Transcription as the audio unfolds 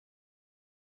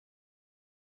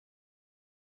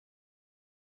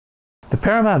The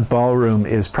Paramount Ballroom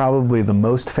is probably the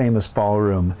most famous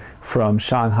ballroom from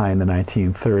Shanghai in the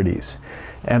 1930s.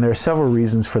 And there are several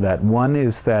reasons for that. One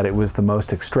is that it was the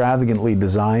most extravagantly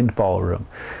designed ballroom.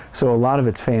 So a lot of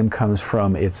its fame comes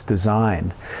from its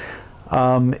design.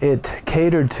 It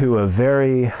catered to a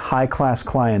very high-class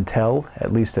clientele,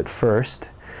 at least at first.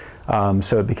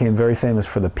 So it became very famous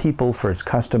for the people, for its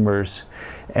customers,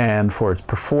 and for its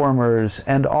performers.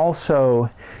 And also,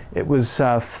 it was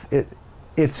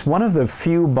it's one of the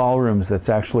few ballrooms that's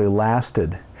actually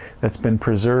lasted, that's been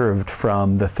preserved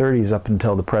from the 30s up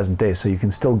until the present day. So you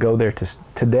can still go there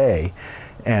today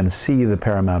and see the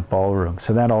Paramount Ballroom.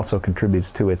 So that also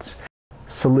contributes to its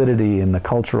solidity in the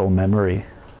cultural memory.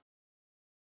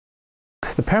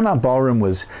 The Paramount Ballroom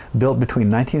was built between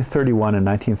 1931 and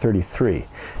 1933,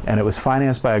 and it was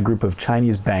financed by a group of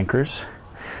Chinese bankers,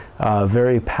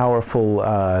 very powerful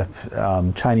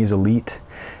Chinese elite.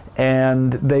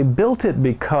 And they built it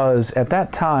because at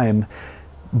that time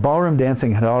ballroom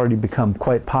dancing had already become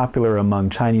quite popular among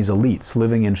Chinese elites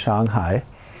living in Shanghai,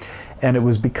 and it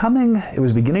was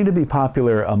beginning to be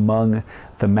popular among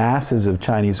the masses of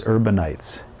Chinese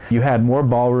urbanites. You had more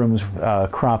ballrooms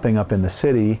cropping up in the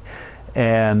city,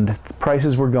 and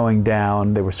prices were going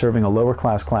down. They were serving a lower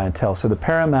class clientele. So the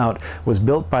Paramount was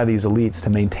built by these elites to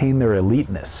maintain their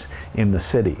eliteness in the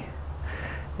city.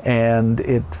 And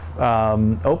it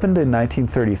opened in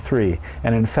 1933,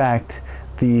 and in fact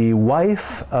the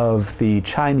wife of the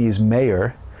Chinese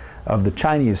mayor of the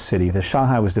Chinese city, the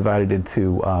Shanghai was divided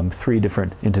into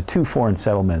two foreign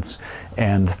settlements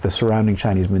and the surrounding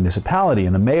Chinese municipality,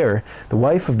 and the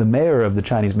wife of the mayor of the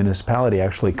Chinese municipality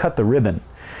actually cut the ribbon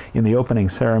in the opening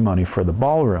ceremony for the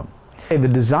ballroom. The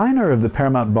designer of the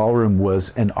Paramount Ballroom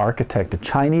was an architect, a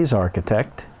Chinese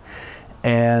architect,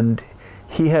 and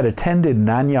he had attended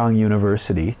Nanyang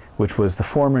University, which was the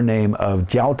former name of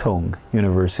Jiaotong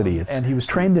University. And he was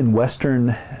trained in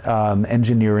Western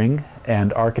engineering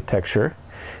and architecture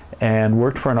and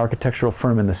worked for an architectural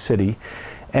firm in the city.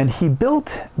 And he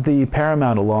built the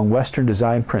Paramount along Western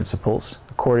design principles,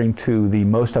 according to the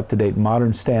most up-to-date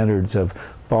modern standards of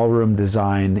ballroom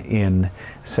design in,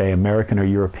 say, American or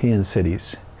European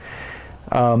cities.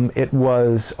 It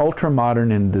was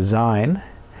ultra-modern in design.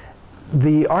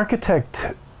 The architect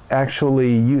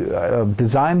actually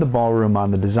designed the ballroom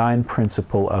on the design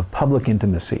principle of public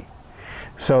intimacy.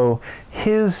 So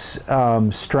his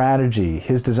design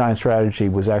strategy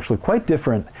was actually quite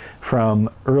different from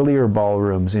earlier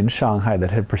ballrooms in Shanghai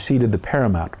that had preceded the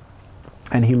Paramount.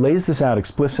 And he lays this out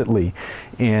explicitly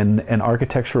in an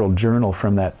architectural journal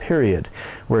from that period,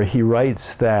 where he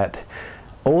writes that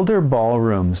older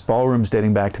ballrooms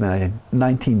dating back to the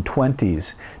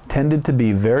 1920s, tended to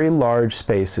be very large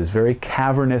spaces, very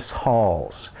cavernous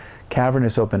halls,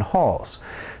 cavernous open halls.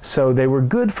 So they were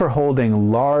good for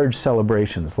holding large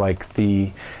celebrations like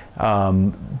the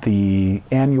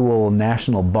annual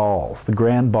national balls, the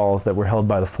grand balls that were held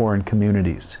by the foreign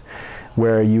communities,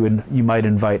 where you might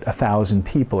invite 1,000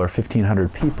 people or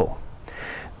 1,500 people.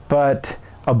 But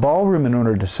a ballroom, in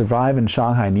order to survive in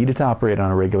Shanghai, needed to operate on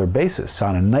a regular basis,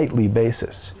 on a nightly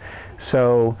basis.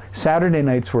 So Saturday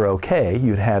nights were okay.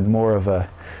 You'd had more of a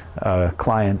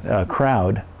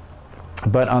crowd.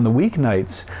 But on the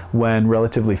weeknights, when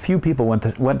relatively few people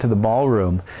went to the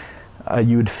ballroom,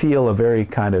 you would feel a very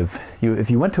kind of, if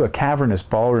you went to a cavernous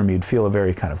ballroom, you'd feel a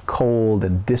very kind of cold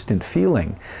and distant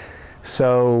feeling.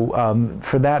 So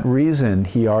for that reason,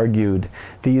 he argued,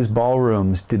 these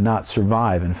ballrooms did not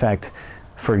survive. In fact,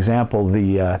 for example,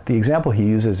 the example he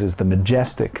uses is the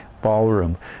Majestic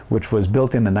Ballroom, which was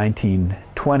built in the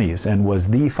 1920s and was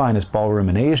the finest ballroom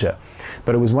in Asia.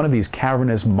 But it was one of these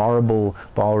cavernous marble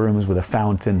ballrooms with a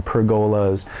fountain,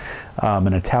 pergolas,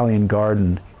 an Italian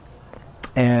garden.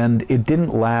 And it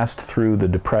didn't last through the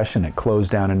Depression. It closed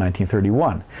down in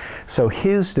 1931. So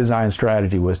his design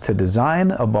strategy was to design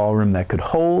a ballroom that could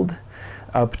hold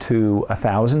up to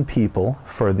 1,000 people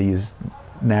for these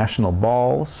national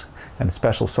balls and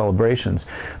special celebrations,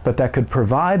 but that could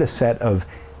provide a set of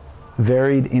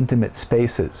varied, intimate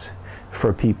spaces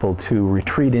for people to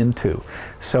retreat into.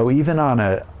 So even on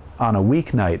a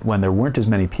weeknight, when there weren't as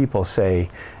many people,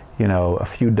 say, a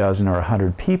few dozen or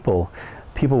 100 people,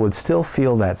 people would still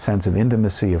feel that sense of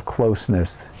intimacy, of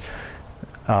closeness.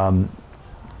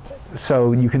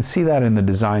 So you can see that in the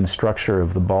design structure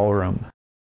of the ballroom.